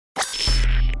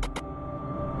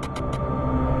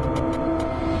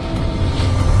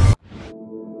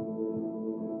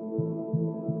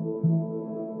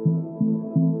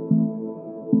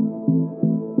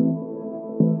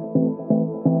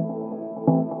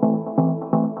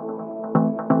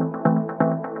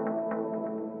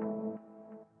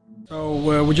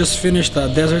we just finished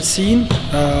a desert scene,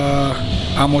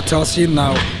 a motel scene.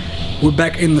 Now we're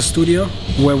back in the studio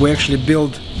where we actually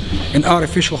build an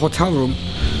artificial hotel room.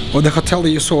 Or the hotel that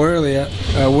you saw earlier,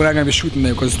 we're not gonna be shooting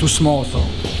there because it's too small. So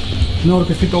in order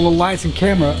to fit all the lights and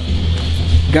camera,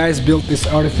 guys built this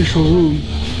artificial room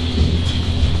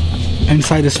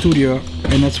inside the studio,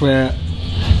 and that's where,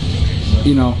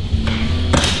 you know,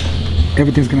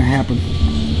 everything's gonna happen.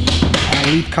 Our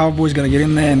lead cowboy is gonna get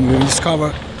in there and we'll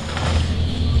discover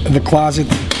the closet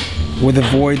where the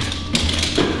void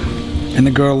and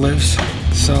the girl lives.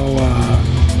 So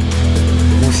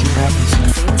we'll see what happens.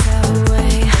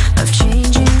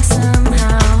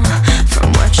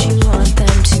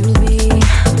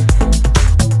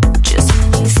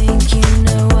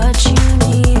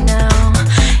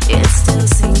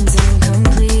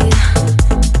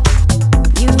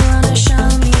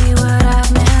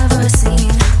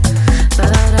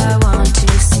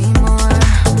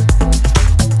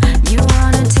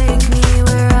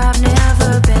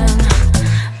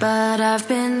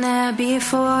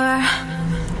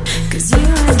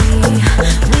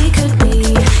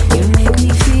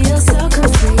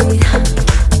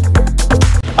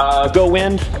 Go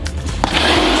wind.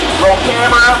 Roll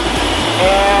camera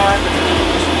and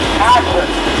action.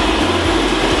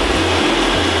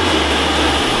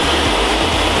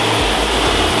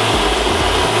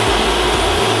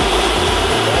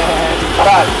 And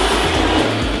cut.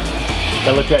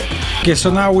 That looked good. Okay, so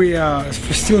now we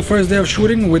still the first day of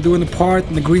shooting. We're doing the part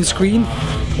in the green screen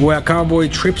where a cowboy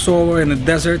trips over in the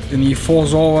desert and he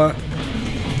falls over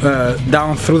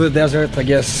down through the desert, I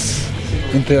guess,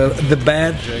 into the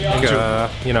bed.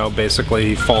 You know, basically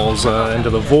he falls into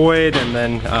the void, and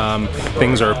then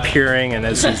things are appearing, and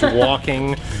as he's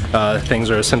walking, things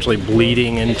are essentially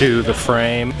bleeding into the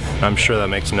frame. I'm sure that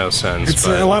makes no sense. It's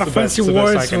a lot of fancy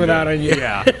words without a...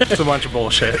 Yeah, it's a bunch of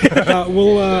bullshit.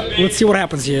 Let's see what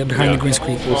happens here behind the green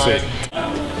screen. We'll see.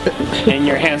 And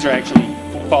your hands are actually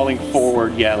falling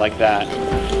forward, yeah, like that.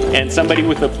 And somebody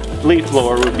with a leaf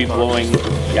blower would be blowing,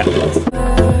 yeah.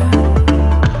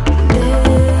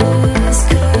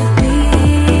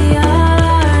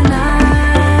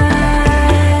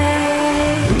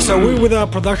 So we're with our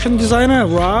production designer,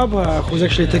 Rob, who's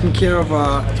actually taking care of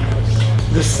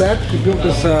the set. He built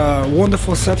this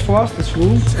wonderful set for us, this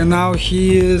room, and now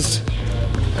he is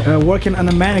working on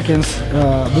the mannequins.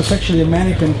 There's actually a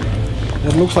mannequin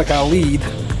that looks like our lead.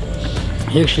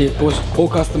 He actually, it was all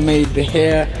custom made. The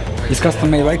hair is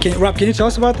custom made, right? Rob, can you tell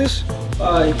us about this?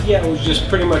 Yeah, it was just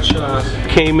pretty much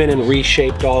came in and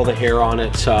reshaped all the hair on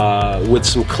it with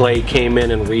some clay, came in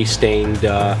and restained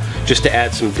just to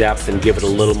add some depth and give it a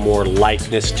little more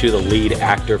likeness to the lead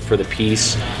actor for the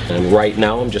piece. And right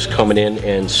now I'm just coming in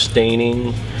and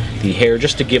staining the hair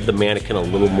just to give the mannequin a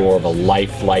little more of a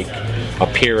lifelike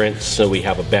appearance, so we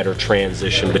have a better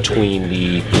transition between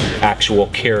the actual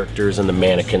characters and the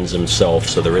mannequins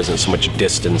themselves, so there isn't so much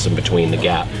distance in between the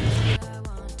gap.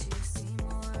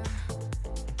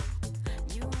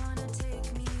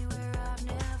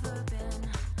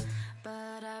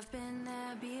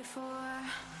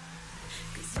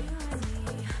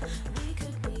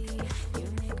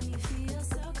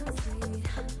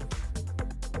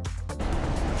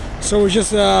 So we just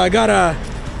stopped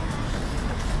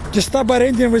by the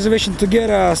Indian reservation to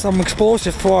get some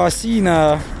explosive for our scene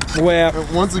where...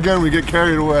 Once again we get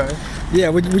carried away.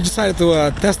 Yeah, we decided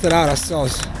to test it out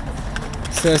ourselves.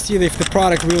 So see if the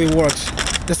product really works.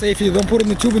 They say if you don't put it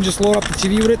in the tube and just load up the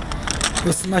TV with it,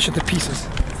 we'll smash it to pieces.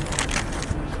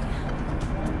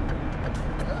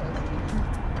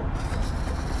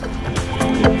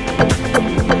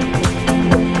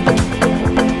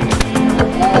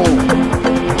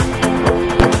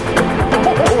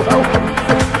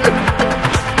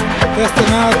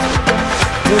 Testing out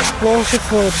the explosive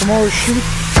for tomorrow's shoot,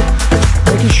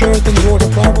 making sure everything's working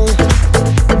properly.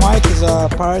 Mike is a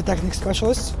pyrotechnic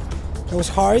specialist. It was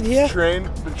hard here. Been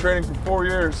training for 4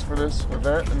 years for this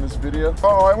event and this video.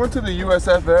 Oh, I went to the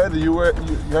USFA, the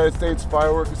United States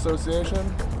Firework Association.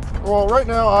 Well, right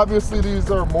now, obviously these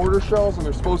are mortar shells and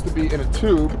they're supposed to be in a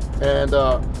tube. And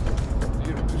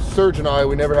Serge and I,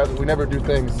 we never do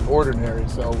things ordinary.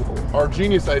 So our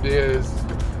genius idea is,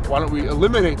 why don't we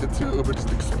eliminate the tube and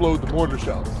just explode the mortar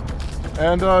shells?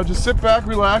 And just sit back,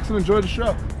 relax, and enjoy the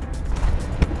show.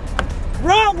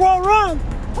 Run, bro, run!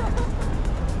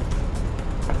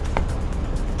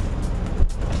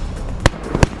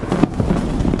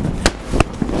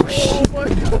 Oh my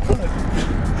god!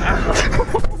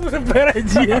 That was a bad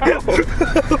idea.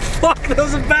 Fuck, that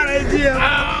was a bad idea.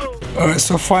 Alright,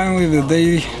 so finally the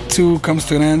day 2 comes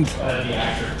to an end.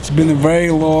 It's been a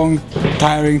very long,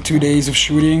 tiring 2 days of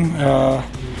shooting.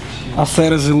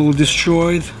 outside is a little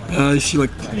destroyed. You see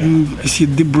you see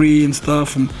debris and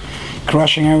stuff and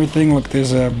crashing everything. Look,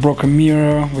 there's a broken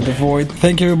mirror with the void.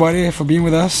 Thank you everybody for being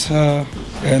with us,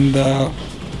 and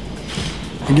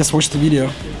I guess watch the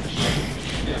video.